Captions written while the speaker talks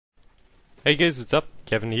Hey guys, what's up?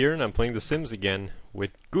 Kevin here, and I'm playing The Sims again with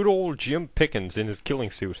good old Jim Pickens in his killing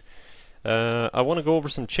suit. I want to go over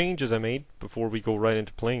some changes I made before we go right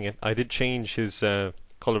into playing it. I did change his color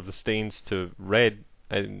of the stains to red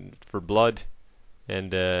for blood,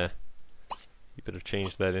 and you better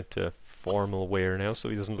change that into formal wear now so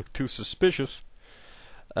he doesn't look too suspicious.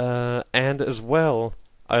 And as well,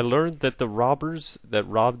 I learned that the robbers that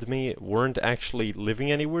robbed me weren't actually living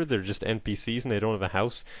anywhere, they're just NPCs and they don't have a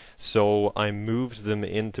house. So I moved them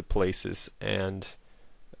into places, and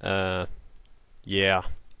yeah,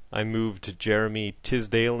 I moved Jeremy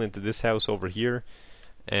Tisdale into this house over here,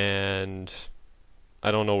 and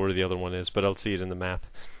I don't know where the other one is, but I'll see it in the map.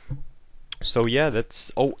 So yeah, that's...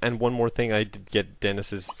 Oh, and one more thing, I did get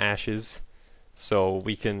Dennis's ashes, so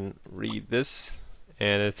we can read this,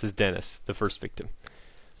 and it says Dennis, the first victim.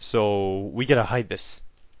 So we gotta hide this.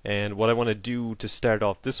 And what I want to do to start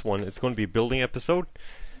off this one, it's going to be a building episode.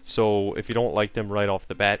 So if you don't like them right off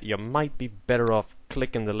the bat, you might be better off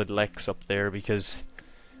clicking the little X up there, because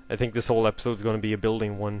I think this whole episode is going to be a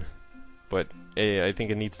building one. But I think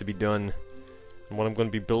it needs to be done. And what I'm going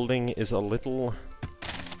to be building is a little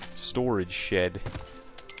storage shed.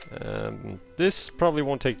 This probably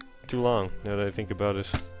won't take too long, now that I think about it.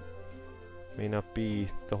 May not be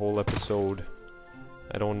the whole episode.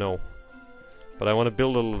 I don't know. But I want to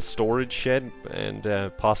build a little storage shed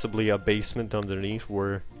and possibly a basement underneath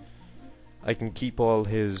where I can keep all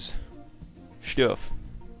his stuff.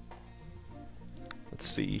 Let's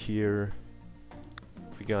see here.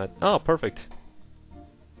 We got... Oh, perfect.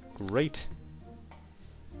 Great.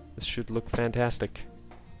 This should look fantastic.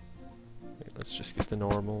 Wait, let's just get the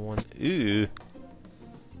normal one. Ew.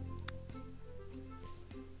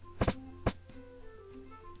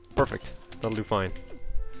 Perfect. That'll do fine.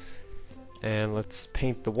 And let's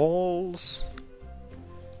paint the walls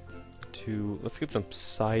to... Let's get some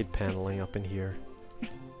side paneling up in here.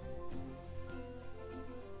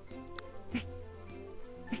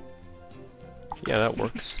 Yeah, that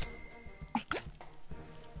works. I'll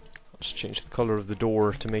just change the color of the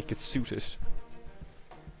door to make it suit it.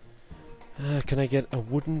 Can I get a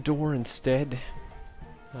wooden door instead?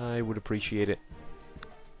 I would appreciate it.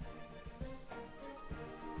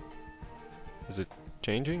 Is it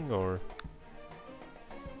changing, or...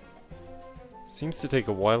 Seems to take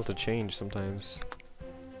a while to change sometimes.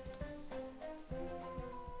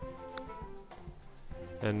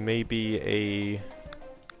 And maybe a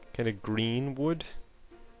kind of green wood?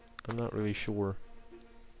 I'm not really sure.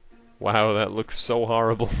 Wow, that looks so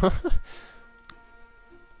horrible.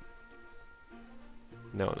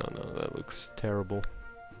 No, that looks terrible.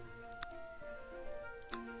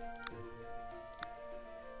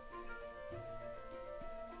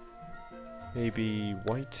 Maybe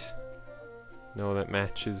white? No, that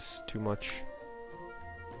matches too much.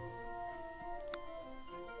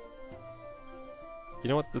 You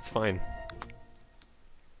know what? That's fine.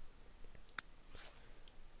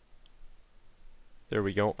 There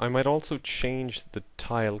we go. I might also change the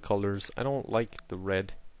tile colors. I don't like the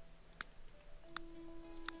red.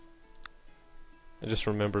 I just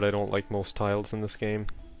remembered I don't like most tiles in this game.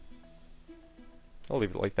 I'll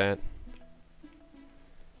leave it like that.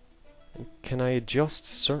 And can I adjust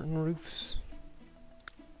certain roofs?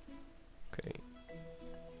 Okay.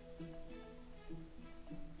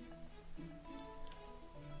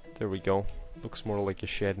 There we go. Looks more like a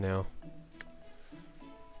shed now.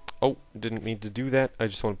 Oh, didn't mean to do that. I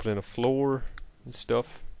just want to put in a floor and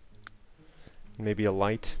stuff. Maybe a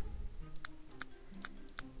light.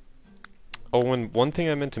 Oh, and one thing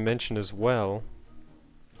I meant to mention as well.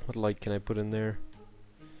 What light can I put in there?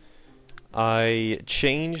 I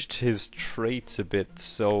changed his traits a bit,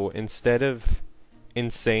 so instead of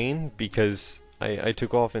insane, because I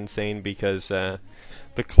took off insane because the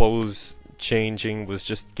clothes changing was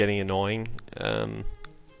just getting annoying.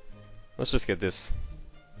 Let's just get this.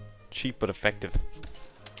 Cheap but effective.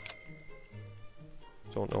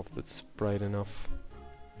 Don't know if that's bright enough.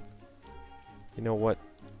 You know what?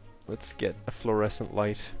 Let's get a fluorescent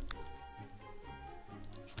light.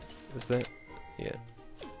 Is that... Yeah.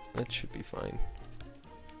 That should be fine.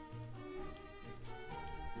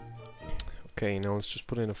 Okay, now let's just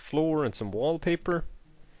put in a floor and some wallpaper.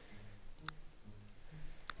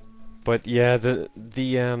 But yeah, it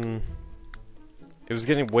was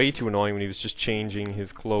getting way too annoying when he was just changing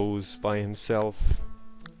his clothes by himself.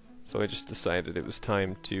 So I just decided it was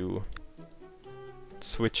time to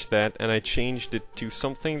switch that, and I changed it to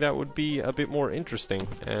something that would be a bit more interesting,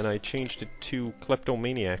 and I changed it to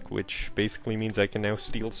kleptomaniac, which basically means I can now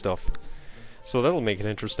steal stuff. So that'll make it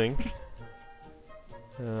interesting.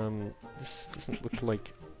 This doesn't look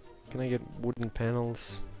like... Can I get wooden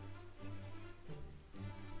panels?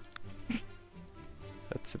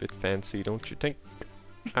 That's a bit fancy, don't you think?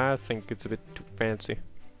 I think it's a bit too fancy.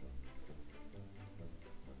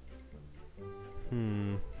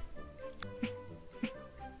 Oh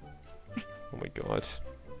my god.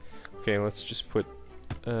 Okay, let's just put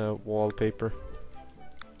wallpaper.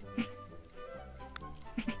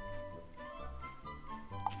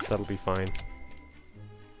 That'll be fine.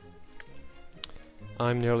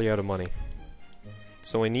 I'm nearly out of money.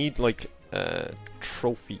 So I need like a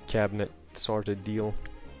trophy cabinet sort of deal.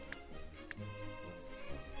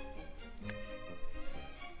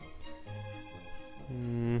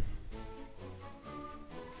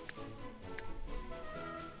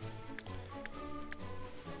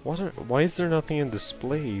 Why is there nothing in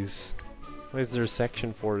displays? Why is there a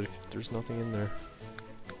section for it if there's nothing in there?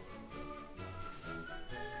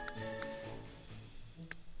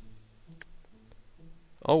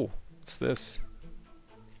 Oh, what's this?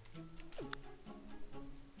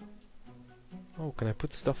 Oh, can I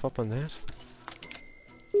put stuff up on that?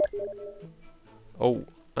 Oh,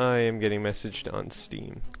 I am getting messaged on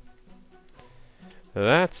Steam.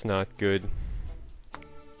 That's not good.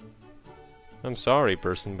 I'm sorry,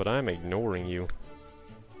 person, but I'm ignoring you.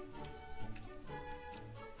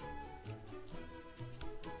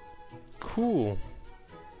 Cool.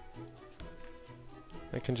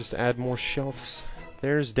 I can just add more shelves.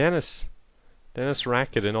 There's Dennis. Dennis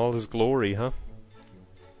Racket in all his glory, huh?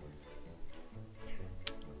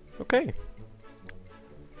 Okay.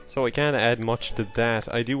 So I can't add much to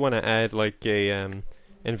that. I do want to add like a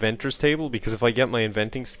inventor's table, because if I get my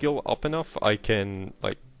inventing skill up enough, I can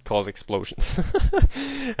like cause explosions.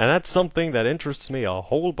 And that's something that interests me a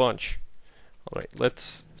whole bunch. Alright,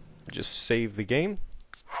 let's just save the game.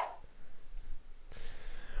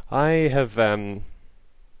 I have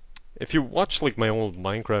if you watch like my old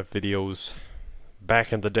Minecraft videos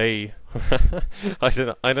back in the day, I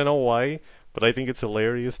don't know why, but I think it's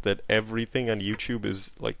hilarious that everything on YouTube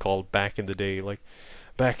is like called back in the day, like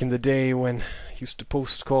back in the day when I used to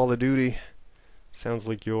post Call of Duty. Sounds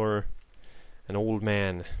like you're an old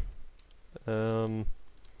man.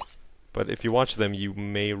 But if you watch them, you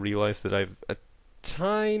may realize that I've a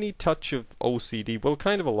tiny touch of OCD. Well,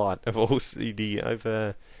 kind of a lot of OCD.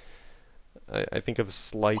 I think I've a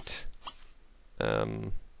slight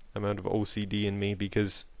amount of OCD in me,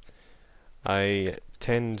 because I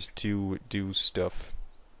tend to do stuff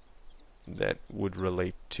that would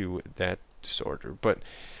relate to that disorder. But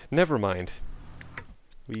never mind.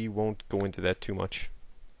 We won't go into that too much.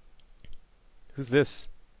 Who's this?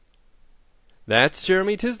 That's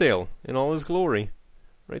Jeremy Tisdale in all his glory.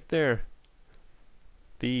 Right there.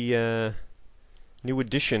 The new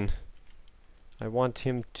addition. I want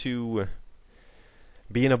him to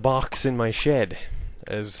be in a box in my shed.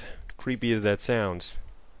 As creepy as that sounds.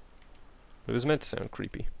 It was meant to sound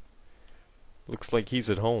creepy. Looks like he's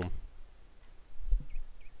at home.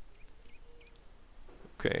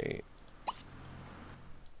 Okay.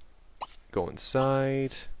 Go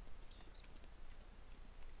inside.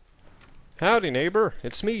 Howdy, neighbor.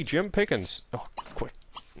 It's me, Jim Pickens. Oh, quick.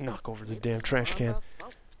 Knock over the damn trash can.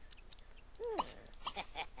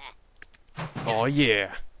 Oh,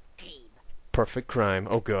 yeah. Perfect crime.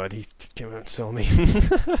 Oh, God. He came out and saw me.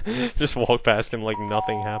 Just walk past him like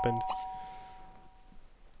nothing happened.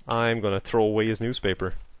 I'm gonna throw away his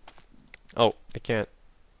newspaper. Oh, I can't.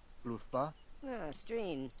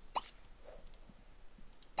 Stream.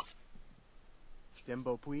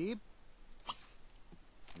 Dembo Puib.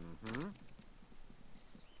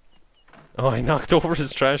 Oh, I knocked over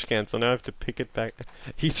his trash can, so now I have to pick it back.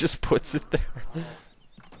 He just puts it there.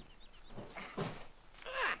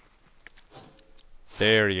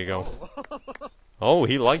 There you go. Oh,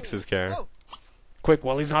 he likes his car. Quick,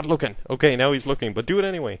 while he's not looking. Okay, now he's looking, but do it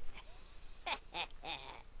anyway.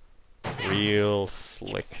 Real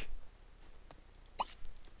slick.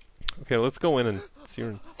 Okay, let's go in and see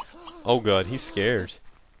her. Oh god, he's scared.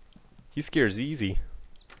 He scares easy.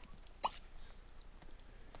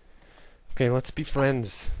 Okay, let's be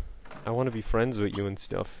friends. I want to be friends with you and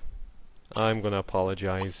stuff. I'm gonna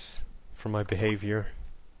apologize for my behavior.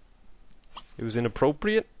 It was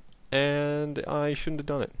inappropriate, and I shouldn't have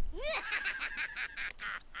done it.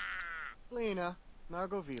 Lena,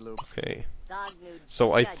 Nargovilu. Okay.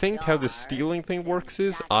 So I think how the stealing thing works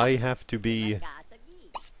is I have to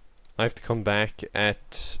come back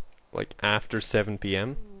at like after 7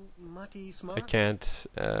 p.m. I can't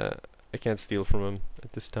steal from him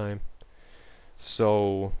at this time.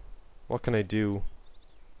 So what can I do?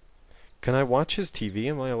 Can I watch his TV?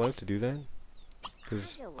 Am I allowed to do that?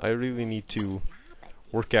 Because I really need to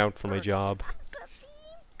work out for my job.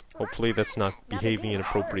 Hopefully that's not behaving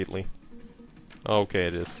inappropriately. Okay,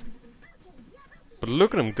 it is. But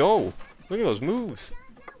look at him go! Look at those moves!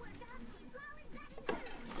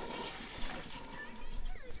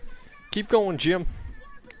 Keep going, Jim.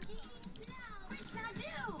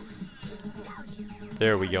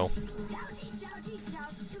 There we go.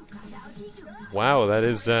 Wow, that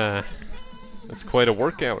is, that's quite a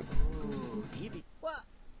workout. What?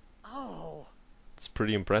 Oh. It's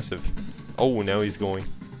pretty impressive. Oh, now he's going.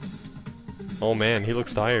 Oh man, he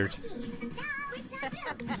looks tired.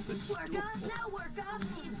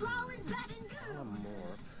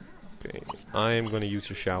 Okay, I am going to use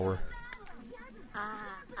your shower.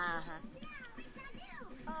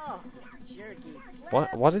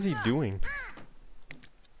 What is he doing?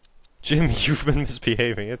 Jim, you've been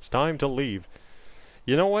misbehaving. It's time to leave.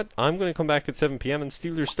 You know what? I'm going to come back at 7 PM and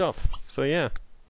steal your stuff. So yeah.